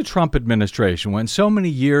the Trump administration, when so many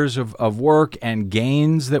years of work and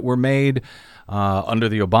gains that were made under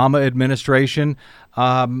the Obama administration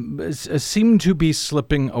seem to be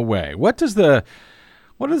slipping away. What does the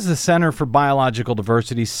Center for Biological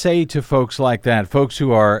Diversity say to folks like that, folks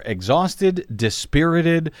who are exhausted,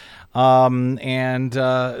 dispirited, and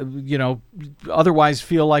otherwise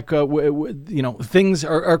feel like things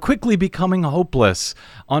are quickly becoming hopeless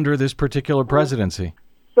under this particular presidency?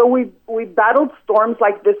 So we've battled storms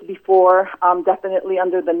like this before, definitely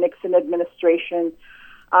under the Nixon administration,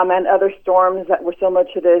 and other storms that were similar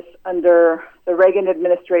to this under the Reagan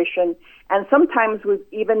administration. And sometimes we've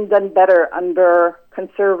even done better under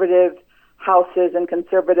conservative, houses and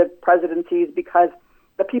conservative presidencies, because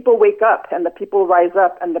the people wake up and the people rise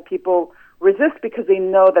up and the people resist because they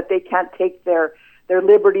know that they can't take their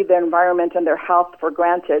liberty, their environment, and their health for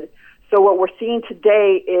granted. So what we're seeing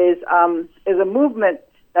today is a movement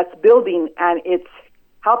that's building, and it's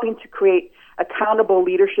helping to create accountable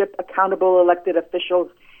leadership, accountable elected officials.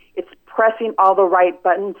 It's pressing all the right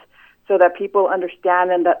buttons so that people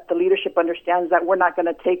understand and that the leadership understands that we're not going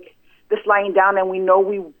to take this lying down, and we know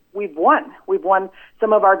we've won. We've won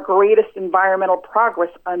some of our greatest environmental progress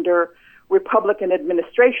under Republican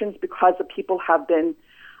administrations because the people have been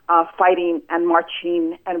fighting and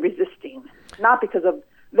marching and resisting, not because of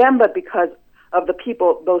them, but because of the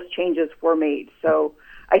people those changes were made. So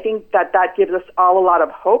I think that gives us all a lot of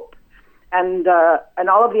hope, and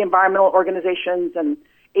all of the environmental organizations and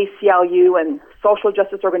ACLU and social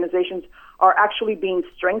justice organizations are actually being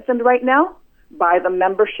strengthened right now by the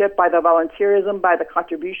membership, by the volunteerism, by the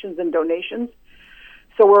contributions and donations.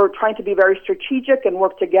 So we're trying to be very strategic and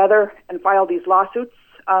work together and file these lawsuits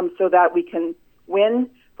so that we can win.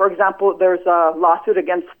 For example, there's a lawsuit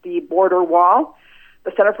against the border wall.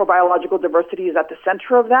 The Center for Biological Diversity is at the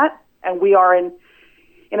center of that, and we are in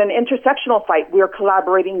an intersectional fight. We are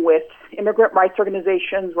collaborating with immigrant rights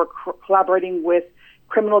organizations. We're collaborating with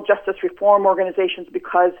criminal justice reform organizations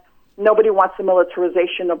because nobody wants the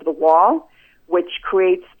militarization of the wall, which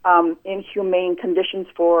creates inhumane conditions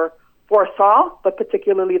for us all, but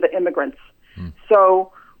particularly the immigrants.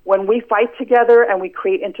 So when we fight together and we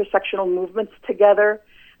create intersectional movements together,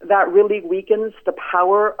 that really weakens the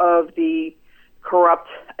power of the corrupt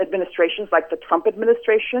administrations like the Trump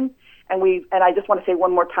administration. And I just want to say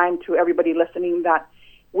one more time to everybody listening that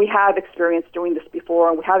we have experience doing this before,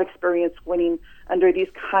 and we have experience winning under these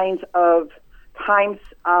kinds of times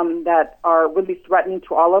that are really threatening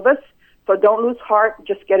to all of us. So don't lose heart.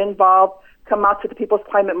 Just get involved. Come out to the People's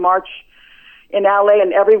Climate March in LA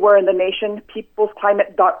and everywhere in the nation.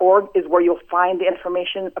 peoplesclimate.org is where you'll find the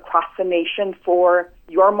information across the nation for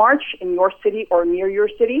your march in your city or near your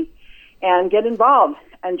city. And get involved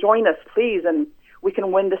and join us, please, and we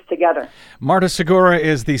can win this together. Marta Segura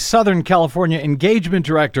is the Southern California Engagement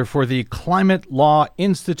Director for the Climate Law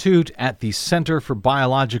Institute at the Center for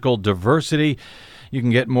Biological Diversity. You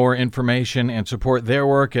can get more information and support their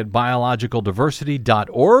work at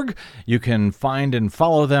biologicaldiversity.org. You can find and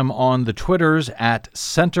follow them on the Twitters at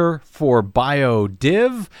Center for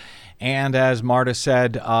BioDiv. And as Marta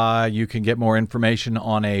said, you can get more information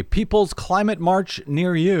on a People's Climate March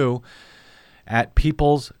near you at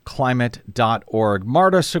peoplesclimate.org.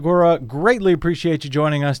 Marta Segura, greatly appreciate you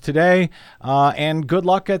joining us today, and good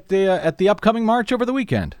luck at the upcoming march over the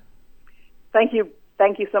weekend. Thank you.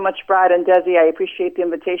 Thank you so much, Brad and Desi. I appreciate the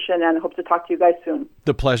invitation and hope to talk to you guys soon.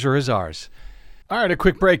 The pleasure is ours. All right, a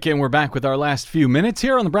quick break, and we're back with our last few minutes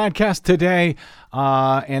here on the BradCast today.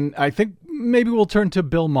 And I think maybe we'll turn to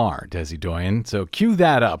Bill Maher, Desi Doyen. So cue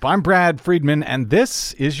that up. I'm Brad Friedman, and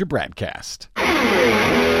this is your BradCast.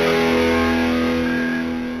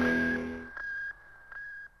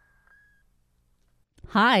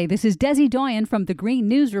 Hi, this is Desi Doyen from the Green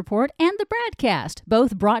News Report and the BradCast,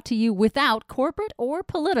 both brought to you without corporate or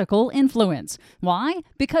political influence. Why?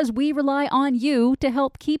 Because we rely on you to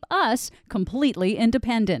help keep us completely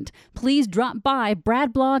independent. Please drop by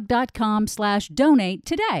bradblog.com/donate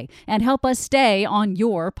today and help us stay on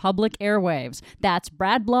your public airwaves. That's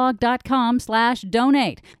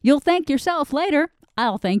bradblog.com/donate. You'll thank yourself later.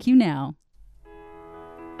 I'll thank you now.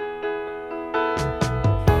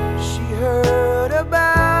 She heard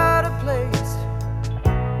about a place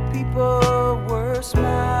people were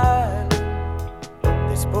smiling.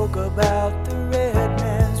 They spoke about the red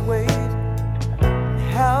man's ways,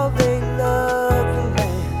 how they loved the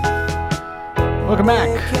land. Welcome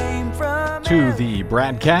back to the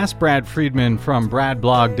BradCast. Brad Friedman from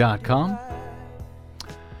bradblog.com.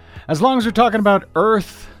 As long as we're talking about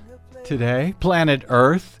Earth today, planet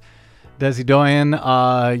Earth, Desi Doyen,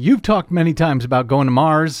 you've talked many times about going to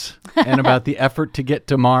Mars and about the effort to get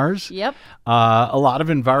to Mars. Yep. A lot of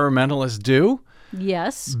environmentalists do.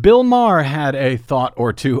 Yes. Bill Maher had a thought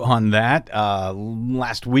or two on that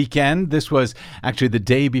last weekend. This was actually the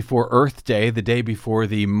day before Earth Day, the day before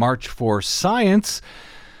the March for Science.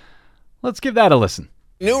 Let's give that a listen.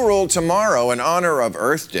 New rule tomorrow in honor of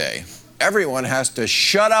Earth Day. Everyone has to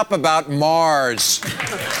shut up about Mars.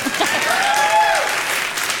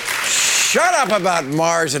 Shut up about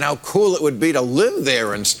Mars and how cool it would be to live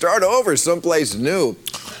there and start over someplace new.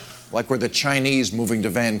 Like we're the Chinese moving to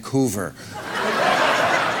Vancouver.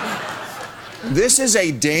 This is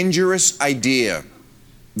a dangerous idea.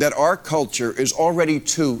 that our culture is already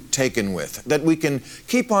too taken with, that we can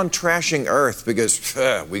keep on trashing Earth because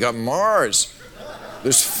we got Mars.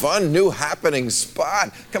 This fun, new happening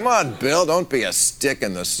spot. Come on, Bill, don't be a stick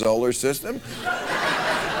in the solar system.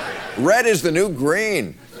 Red is the new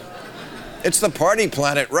green. It's the party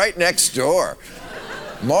planet right next door.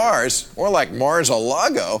 Mars, more like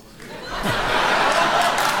Mars-a-Lago.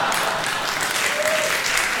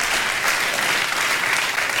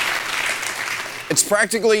 It's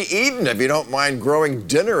practically Eden if you don't mind growing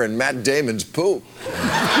dinner in Matt Damon's poop.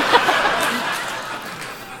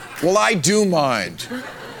 Well, I do mind.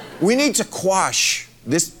 We need to quash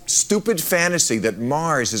this stupid fantasy that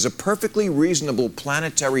Mars is a perfectly reasonable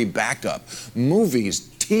planetary backup. Movies,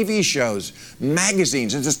 TV shows,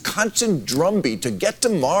 magazines, and this constant drumbeat to get to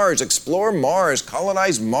Mars, explore Mars,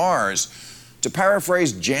 colonize Mars. To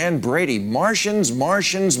paraphrase Jan Brady, Martians,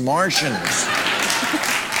 Martians, Martians.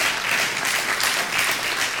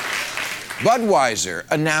 Budweiser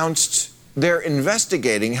announced they're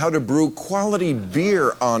investigating how to brew quality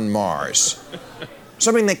beer on Mars.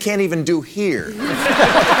 Something they can't even do here.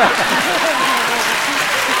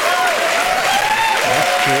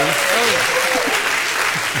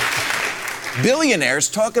 Billionaires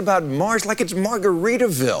talk about Mars like it's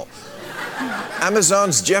Margaritaville.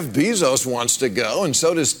 Amazon's Jeff Bezos wants to go, and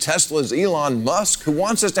so does Tesla's Elon Musk, who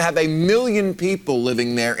wants us to have 1 million people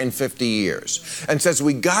living there in 50 years, and says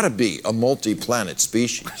we gotta be a multi-planet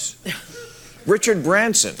species. Richard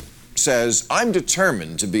Branson says, I'm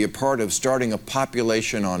determined to be a part of starting a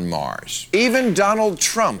population on Mars. Even Donald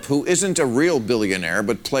Trump, who isn't a real billionaire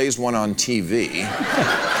but plays one on TV,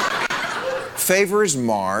 favors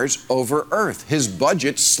Mars over Earth. His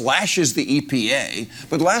budget slashes the EPA,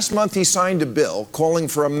 but last month he signed a bill calling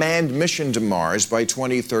for a manned mission to Mars by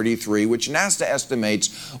 2033, which NASA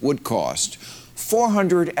estimates would cost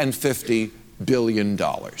 $450 billion.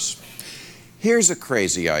 Here's a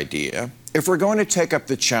crazy idea. If we're going to take up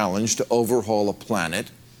the challenge to overhaul a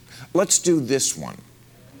planet, let's do this one.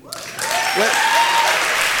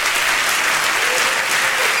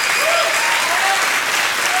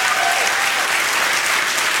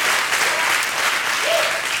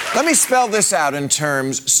 Let me spell this out in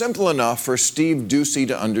terms simple enough for Steve Doocy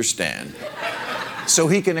to understand, so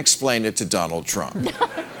he can explain it to Donald Trump.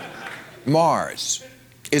 Mars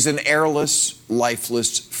is an airless,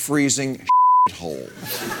 lifeless, freezing hole.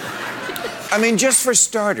 I mean, just for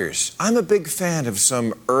starters, I'm a big fan of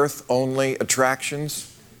some Earth-only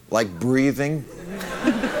attractions, like breathing.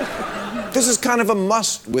 This is kind of a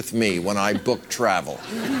must with me when I book travel.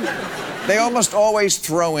 They almost always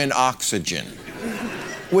throw in oxygen,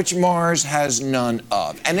 which Mars has none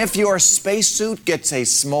of. And if your spacesuit gets a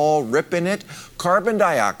small rip in it, carbon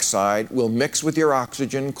dioxide will mix with your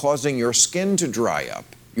oxygen, causing your skin to dry up,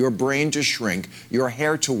 your brain to shrink, your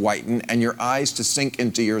hair to whiten, and your eyes to sink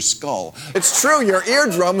into your skull. It's true, your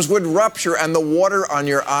eardrums would rupture and the water on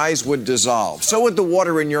your eyes would dissolve. So would the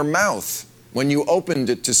water in your mouth when you opened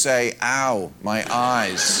it to say, ow, my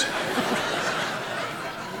eyes.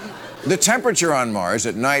 The temperature on Mars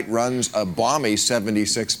at night runs a balmy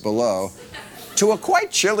 76 below to a quite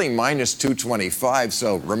chilly minus 225,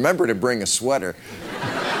 so remember to bring a sweater.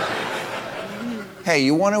 Hey,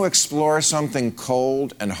 you want to explore something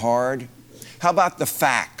cold and hard? How about the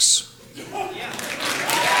facts?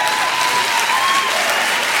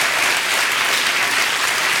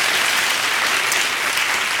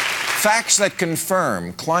 Facts that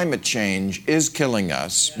confirm climate change is killing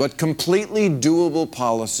us, but completely doable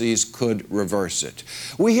policies could reverse it.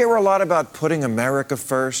 We hear a lot about putting America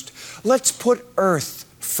first. Let's put Earth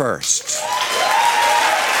first.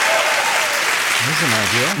 That's an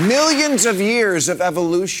idea. Millions of years of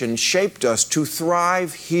evolution shaped us to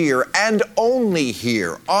thrive here and only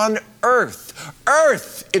here on Earth.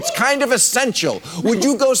 Earth! It's kind of essential. Would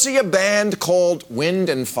you go see a band called Wind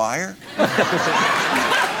and Fire?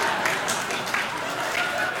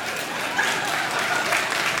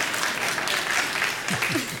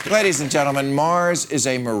 Ladies and gentlemen, Mars is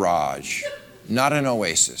a mirage, not an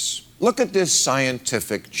oasis. Look at this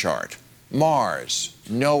scientific chart. Mars,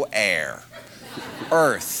 no air.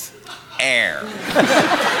 Earth, air.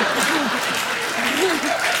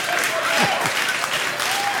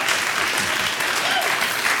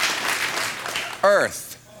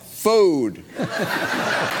 Earth, food.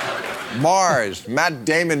 Mars, Matt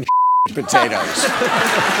Damon potatoes.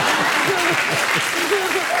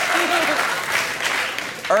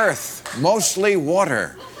 Earth, mostly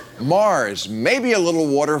water. Mars, maybe a little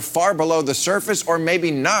water far below the surface, or maybe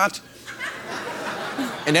not.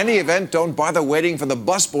 In any event, don't bother waiting for the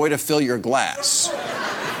busboy to fill your glass.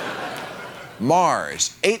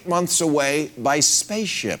 Mars, 8 months away by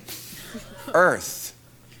spaceship. Earth,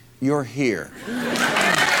 you're here.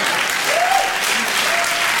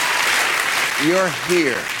 You're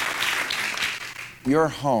here. You're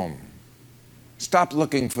home. Stop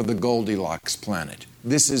looking for the Goldilocks planet.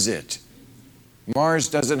 This is it. Mars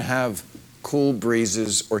doesn't have cool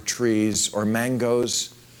breezes or trees or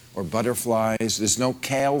mangoes or butterflies. There's no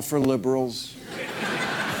kale for liberals.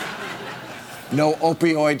 No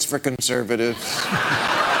opioids for conservatives.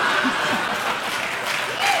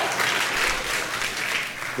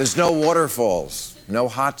 There's no waterfalls, no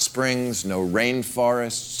hot springs, no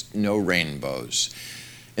rainforests, no rainbows.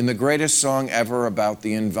 In the greatest song ever about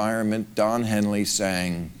the environment, Don Henley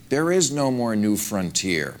sang, "There is no more new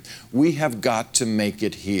frontier. We have got to make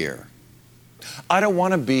it here." I don't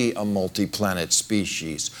want to be a multi-planet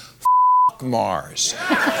species. F*** Mars.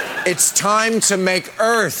 It's time to make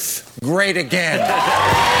Earth great again.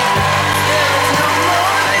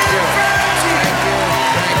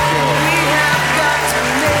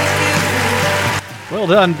 Well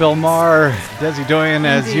done, Bill Maher. Desi Doyen,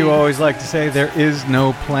 as you always like to say, there is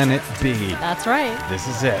no planet B. That's right. This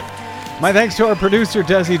is it. My thanks to our producer,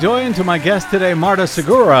 Desi Doyen, to my guest today, Marta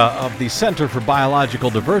Segura of the Center for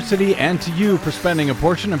Biological Diversity, and to you for spending a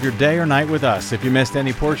portion of your day or night with us. If you missed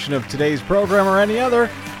any portion of today's program or any other,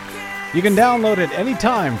 you can download it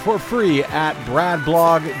anytime for free at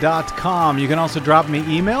bradblog.com. You can also drop me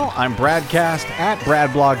email. I'm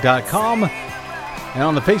bradcast@bradblog.com. And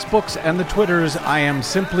on the Facebooks and the Twitters, I am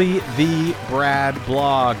simply the Brad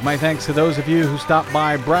Blog. My thanks to those of you who stopped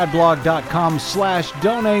by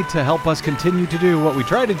bradblog.com/donate to help us continue to do what we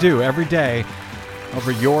try to do every day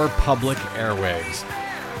over your public airwaves.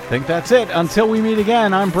 I think that's it. Until we meet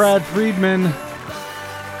again, I'm Brad Friedman.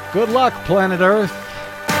 Good luck, planet Earth.